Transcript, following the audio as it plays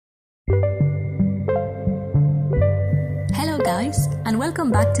guys, and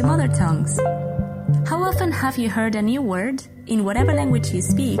welcome back to Mother Tongues. How often have you heard a new word, in whatever language you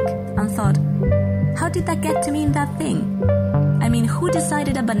speak, and thought, how did that get to mean that thing? I mean, who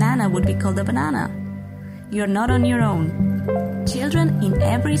decided a banana would be called a banana? You're not on your own. Children in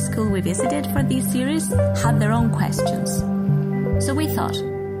every school we visited for this series had their own questions. So we thought,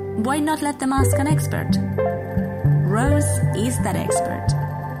 why not let them ask an expert? Rose is that expert.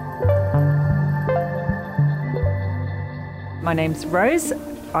 My name's Rose.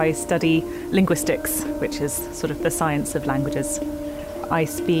 I study linguistics, which is sort of the science of languages. I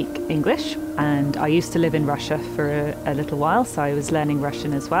speak English, and I used to live in Russia for a little while, so I was learning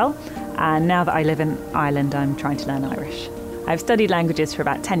Russian as well. And now that I live in Ireland, I'm trying to learn Irish. I've studied languages for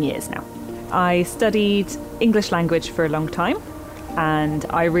about 10 years now. I studied English language for a long time, and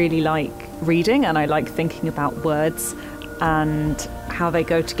I really like reading, and I like thinking about words and how they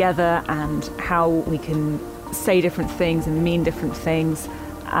go together and how we can say different things and mean different things.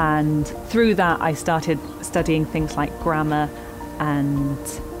 And through that, I started studying things like grammar and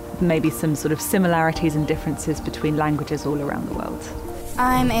maybe some sort of similarities and differences between languages all around the world.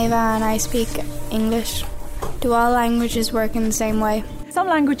 I'm Ava and I speak English. Do all languages work in the same way? Some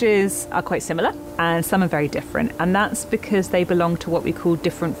languages are quite similar and some are very different, and that's because they belong to what we call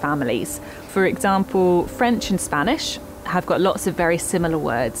different families. For example, French and Spanish have got lots of very similar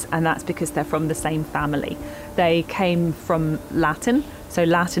words, and that's because they're from the same family. They came from Latin, so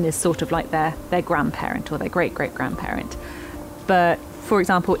Latin is sort of like their grandparent or their great-great-grandparent. But, for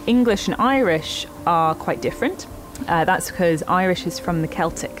example, English and Irish are quite different. That's because Irish is from the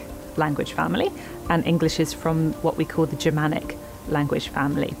Celtic language family, and English is from what we call the Germanic language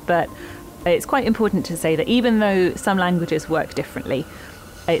family. But it's quite important to say that even though some languages work differently,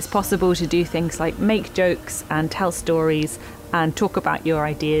 it's possible to do things like make jokes and tell stories and talk about your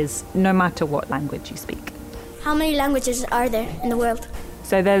ideas no matter what language you speak. How many languages are there in the world?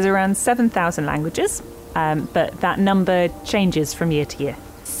 So there's around 7,000 languages, but that number changes from year to year.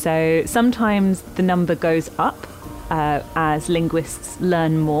 So sometimes the number goes up as linguists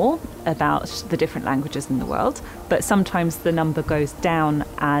learn more about the different languages in the world, but sometimes the number goes down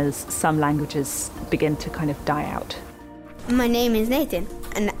as some languages begin to kind of die out. My name is Nathan,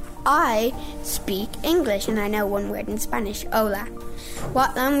 and I speak English, and I know one word in Spanish, hola.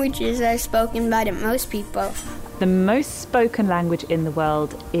 What languages are spoken by the most people? The most spoken language in the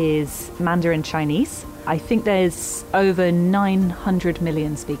world is Mandarin Chinese. I think there's over 900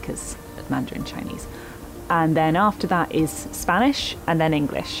 million speakers of Mandarin Chinese. And then after that is Spanish and then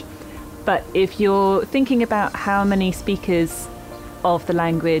English. But if you're thinking about how many speakers of the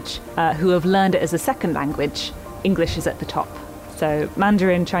language who have learned it as a second language, English is at the top. So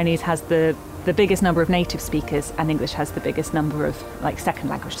Mandarin Chinese has the biggest number of native speakers, and English has the biggest number of second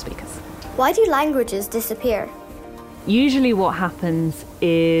language speakers. Why do languages disappear? Usually what happens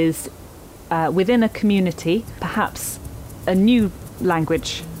is within a community, perhaps a new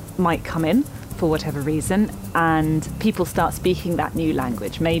language might come in for whatever reason, and people start speaking that new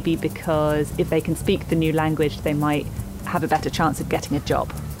language, maybe because if they can speak the new language, they might have a better chance of getting a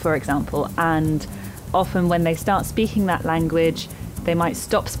job, for example. And often when they start speaking that language, they might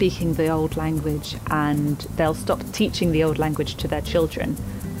stop speaking the old language, and they'll stop teaching the old language to their children.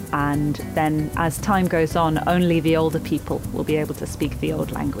 And then as time goes on, only the older people will be able to speak the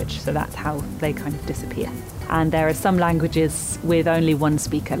old language. So that's how they kind of disappear. And there are some languages with only one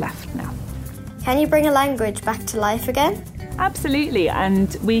speaker left now. Can you bring a language back to life again? Absolutely,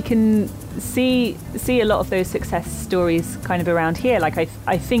 and we can see a lot of those success stories kind of around here.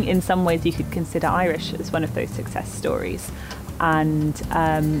 I think in some ways you could consider Irish as one of those success stories. And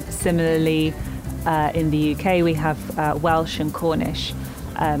similarly, in the UK we have Welsh and Cornish.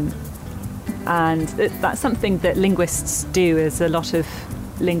 And that's something that linguists do, as a lot of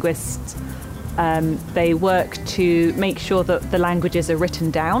linguists, they work to make sure that the languages are written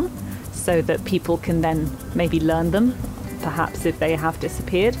down so that people can then maybe learn them, perhaps if they have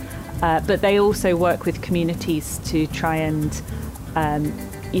disappeared. But they also work with communities to try and,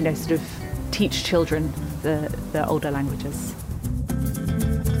 sort of teach children the older languages.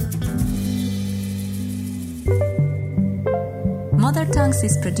 Mother Tongues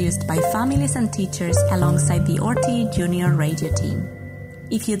is produced by families and teachers alongside the RTE Junior radio team.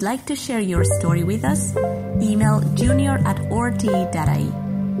 If you'd like to share your story with us, email junior@rte.ie.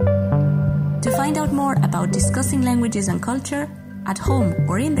 To find out more about discussing languages and culture, at home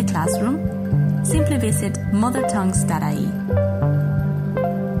or in the classroom, simply visit mothertongues.ie.